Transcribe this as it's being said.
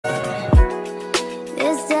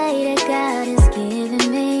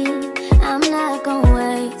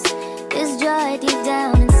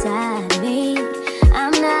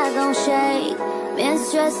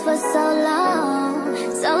stressed for so long,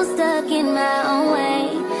 so stuck in my own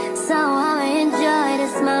way. So I'ma enjoy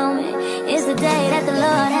this moment. It's the day that the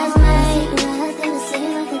Lord has made.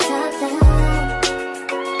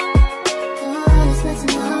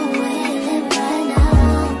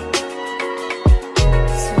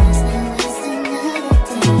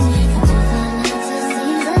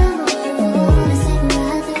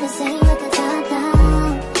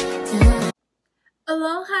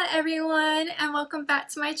 Aloha everyone, and welcome back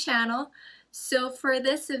to my channel. So for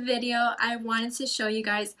this video I wanted to show you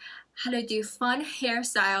guys how to do fun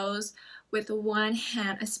hairstyles with one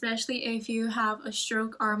hand, especially if you have a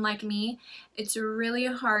stroke arm like me. It's really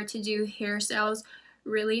hard to do hairstyles,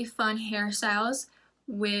 really fun hairstyles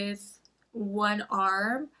with one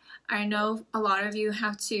arm. I know a lot of you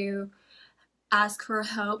have to ask for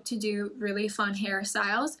help to do really fun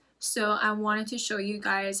hairstyles, so I wanted to show you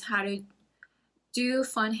guys how to do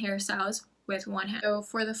fun hairstyles with one hand. So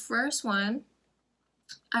for the first one,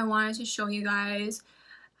 I wanted to show you guys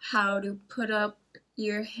how to put up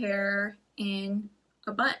your hair in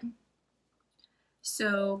a bun.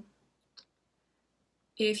 So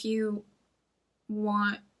if you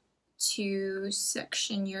want to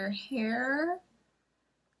section your hair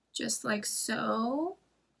just like so,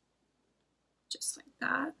 just like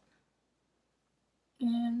that,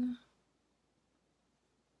 and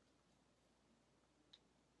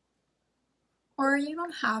or you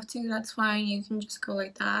don't have to, that's fine. You can just go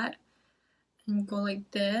like that and go like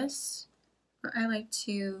this. But I like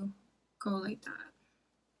to go like that.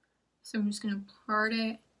 So I'm just gonna part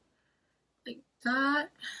it like that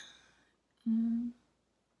and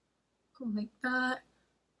go like that.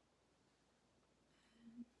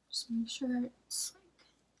 Just make sure it's like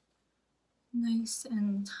nice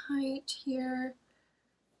and tight here.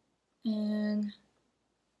 And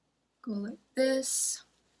go like this.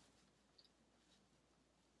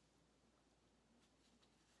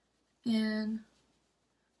 And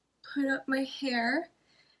put up my hair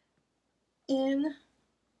in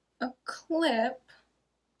a clip.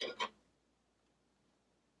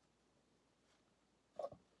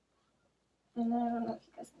 And I don't know if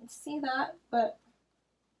you guys can see that, but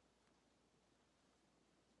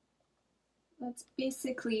that's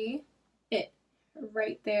basically it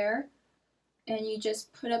right there. And you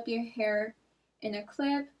just put up your hair in a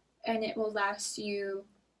clip and it will last you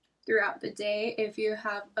throughout the day. If you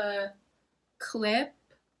have a clip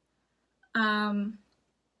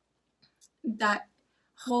that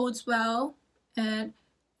holds well and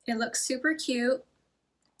it looks super cute.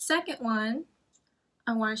 Second one,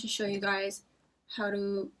 I wanted to show you guys how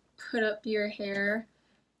to put up your hair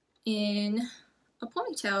in a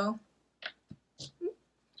ponytail.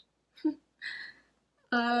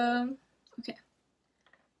 Okay,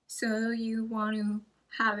 so you want to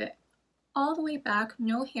have it all the way back,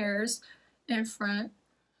 no hairs in front.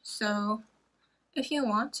 So if you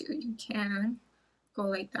want to, you can go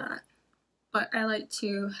like that, but I like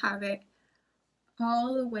to have it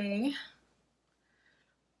all the way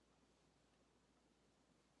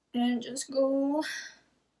and just go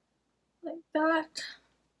like that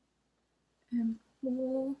and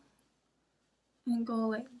pull and go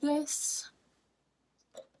like this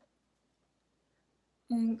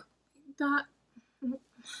and go like that.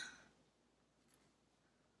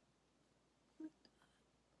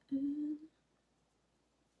 And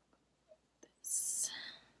this.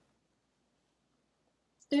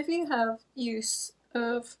 If you have use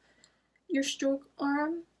of your stroke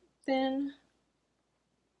arm, then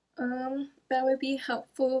that would be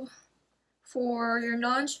helpful for your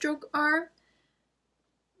non-stroke arm.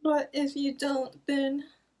 But if you don't, then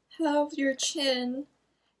have your chin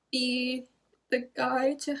be the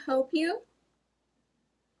guide to help you,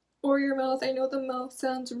 or your mouth. I know the mouth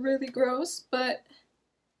sounds really gross, but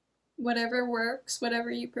whatever works, whatever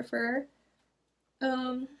you prefer.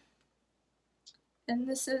 And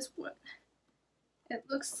this is what it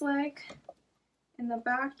looks like in the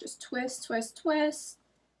back. Just twist, twist, twist,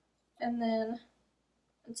 and then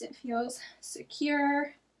once it feels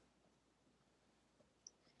secure,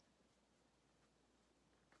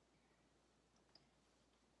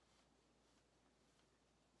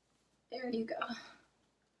 there you go.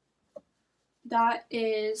 That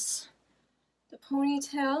is the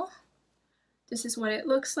ponytail. This is what it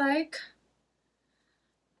looks like.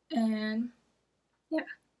 And yeah,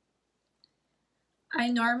 I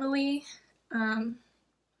normally, when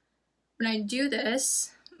I do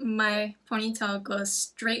this, my ponytail goes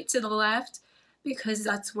straight to the left because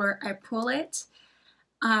that's where I pull it.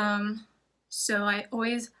 So I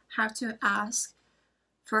always have to ask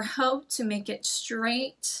for help to make it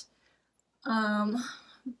straight.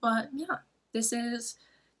 But yeah, this is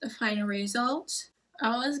the final result.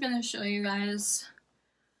 I was gonna show you guys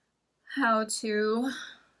how to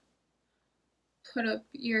put up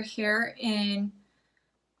your hair in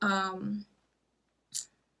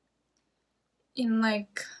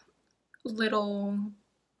like little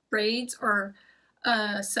braids, or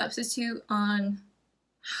a substitute on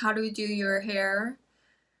how to do your hair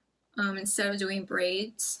instead of doing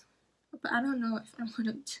braids. But I don't know if I want to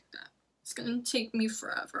do that. It's gonna take me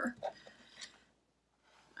forever.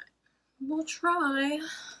 We'll try.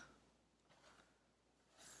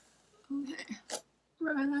 Okay,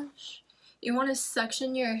 brush. You want to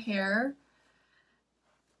section your hair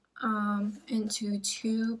into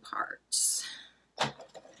 2 parts.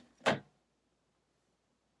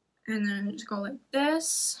 And then just go like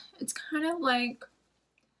this. It's kind of like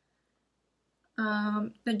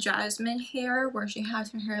the Jasmine hair, where she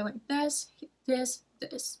has her hair like this, this,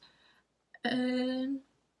 and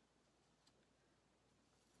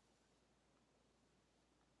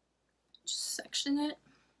just section it.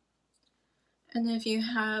 And if you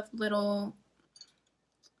have little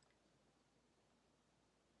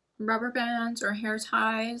rubber bands or hair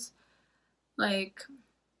ties, like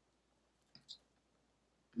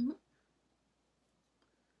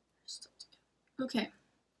okay,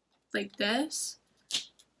 like this,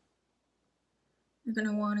 you're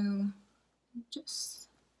gonna want to just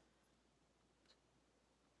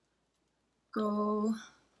go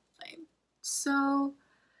like so.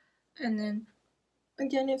 And then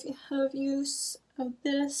again, if you have use of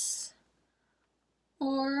this,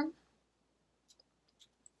 or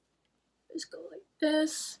just go like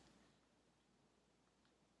this.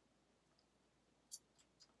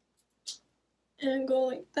 And go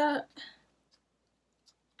like that.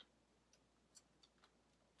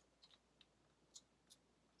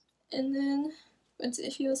 And then once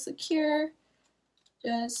it feels secure,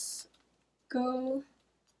 just go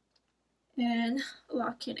and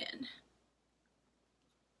lock it in.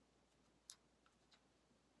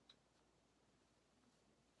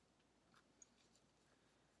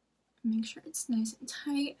 Make sure it's nice and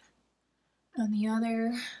tight. On the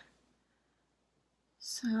other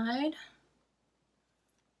side.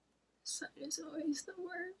 This side is always the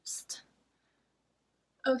worst.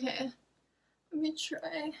 Okay, let me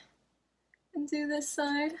try and do this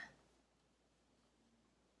side.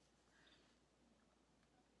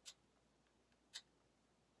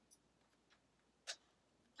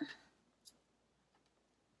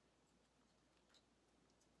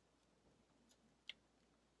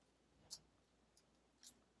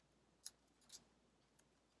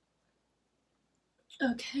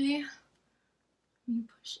 Okay, let me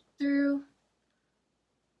push it through.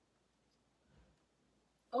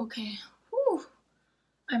 Okay, whew,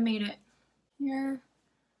 I made it. Here.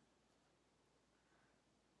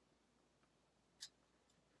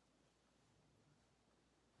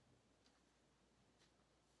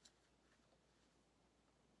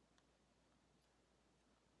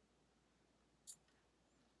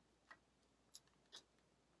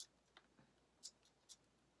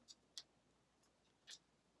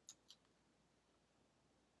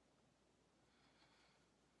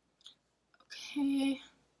 Okay,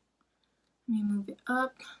 let me move it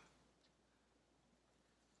up.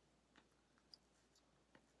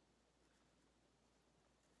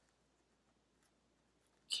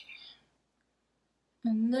 Okay.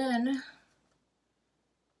 And then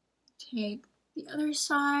take the other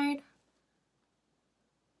side.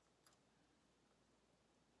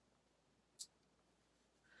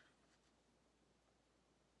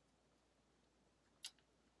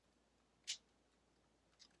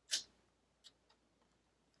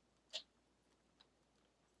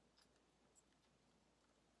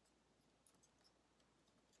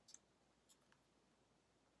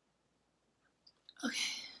 Okay.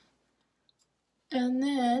 And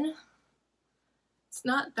then it's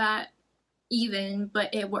not that even,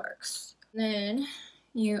 but it works. Then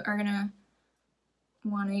you are gonna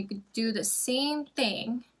want to do the same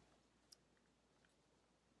thing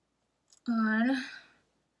on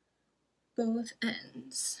both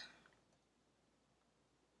ends.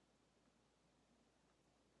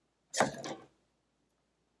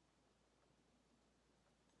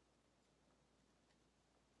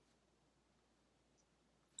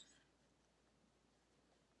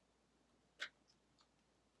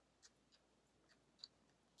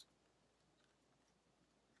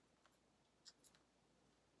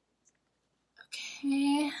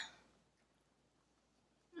 Okay,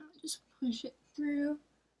 now just push it through.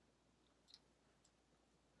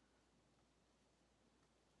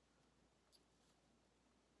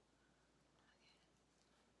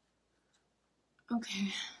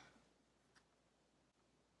 Okay.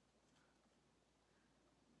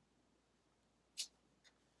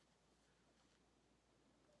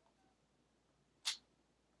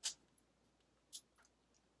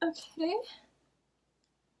 Okay.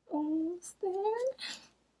 Almost there.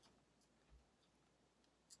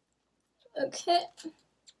 Okay.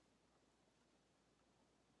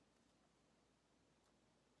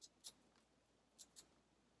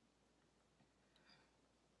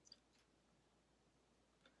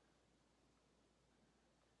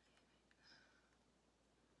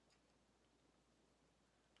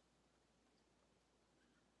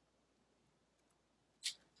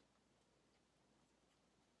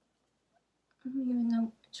 I don't even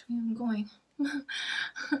know which way I'm going.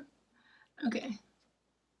 Okay.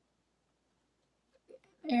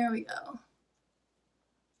 There we go.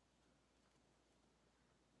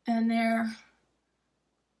 And there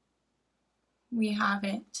we have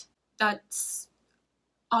it. That's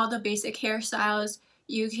all the basic hairstyles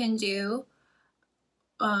you can do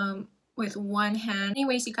with one hand.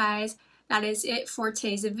 Anyways, you guys, that is it for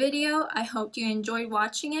today's video. I hope you enjoyed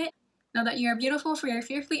watching it. Know that you are beautiful, for you're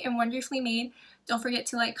fearfully and wonderfully made. Don't forget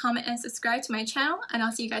to like, comment, and subscribe to my channel, and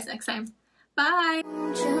I'll see you guys next time. Bye!